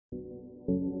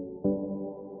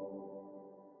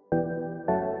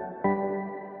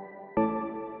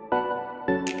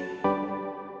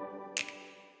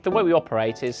The way we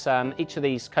operate is each of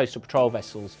these coastal patrol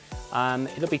vessels,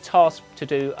 it'll be tasked to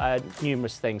do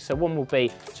numerous things. So one will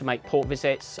be to make port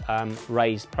visits,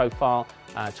 raise profile,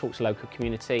 talk to the local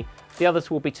community. The others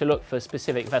will be to look for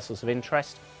specific vessels of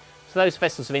interest. So those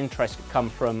vessels of interest could come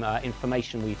from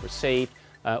information we've received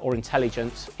or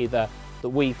intelligence either that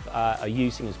we are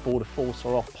using as border force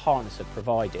or our partners have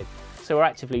provided. So we're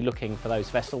actively looking for those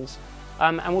vessels.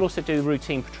 And we'll also do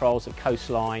routine patrols of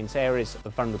coastlines, areas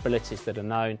of vulnerabilities that are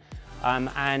known,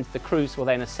 and the crews will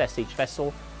then assess each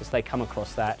vessel as they come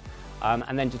across that,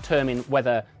 and then determine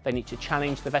whether they need to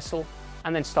challenge the vessel,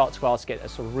 and then start to ask it a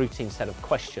sort of routine set of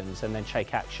questions, and then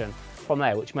take action from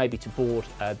there, which may be to board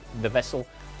the vessel,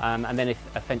 and then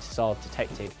if offences are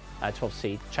detected, to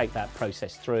obviously take that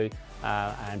process through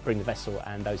and bring the vessel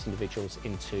and those individuals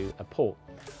into a port.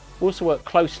 We also work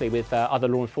closely with other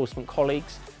law enforcement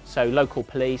colleagues, so local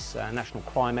police, National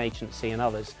Crime Agency and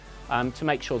others, to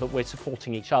make sure that we're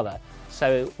supporting each other.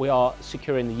 So we are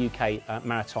securing the UK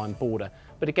maritime border,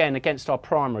 but again against our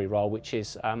primary role, which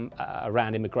is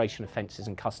around immigration offences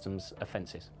and customs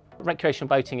offences. Recreational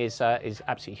boating is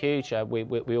absolutely huge,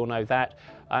 we all know that.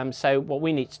 So what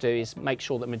we need to do is make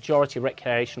sure that the majority of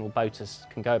recreational boaters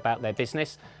can go about their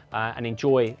business and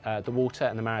enjoy the water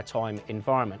and the maritime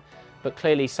environment. But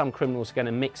clearly some criminals are going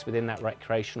to mix within that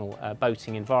recreational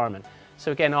boating environment.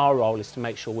 So again, our role is to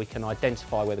make sure we can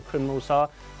identify where the criminals are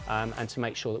and to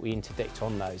make sure that we interdict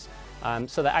on those.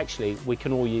 So that actually we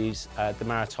can all use the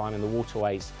maritime and the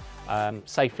waterways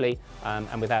safely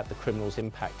and without the criminals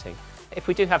impacting. If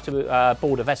we do have to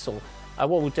board a vessel, what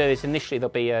we'll do is initially there'll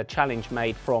be a challenge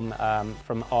made from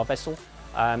our vessel.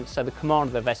 So the commander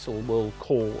of the vessel will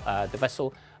call the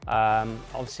vessel,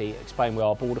 obviously explain we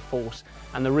are border force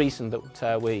and the reason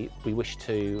that we wish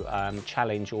to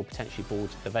challenge or potentially board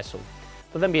the vessel.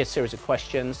 There'll then be a series of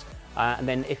questions and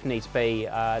then if needs be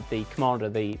the commander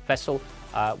of the vessel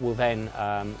will then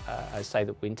say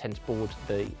that we intend to board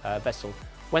the vessel.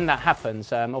 When that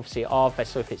happens, obviously our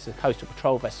vessel, if it's a coastal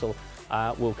patrol vessel,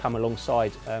 will come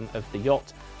alongside of the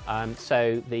yacht.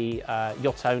 So the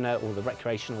yacht owner or the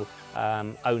recreational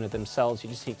owner themselves, you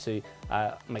just need to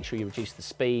make sure you reduce the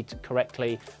speed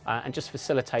correctly and just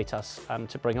facilitate us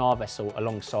to bring our vessel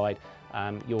alongside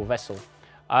your vessel.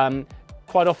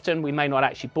 Quite often we may not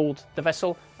actually board the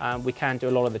vessel. We can do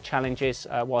a lot of the challenges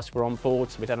whilst we're on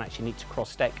board, so we don't actually need to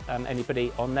cross-deck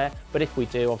anybody on there. But if we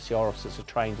do, obviously our officers are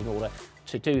trained in order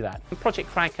to do that. And Project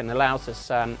Kraken allows us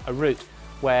a route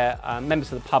where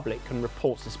members of the public can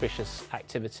report suspicious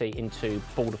activity into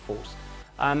Border Force.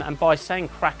 And by saying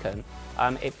Kraken,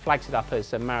 it flags it up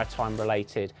as a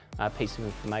maritime-related piece of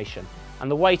information.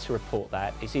 And the way to report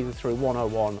that is either through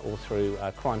 101 or through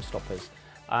Crime Stoppers.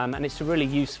 And it's a really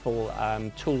useful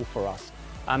tool for us.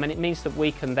 And it means that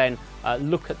we can then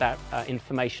look at that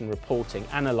information reporting,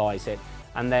 analyse it,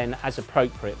 and then, as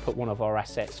appropriate, put one of our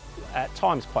assets, at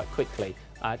times quite quickly,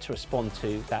 to respond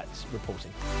to that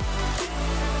reporting.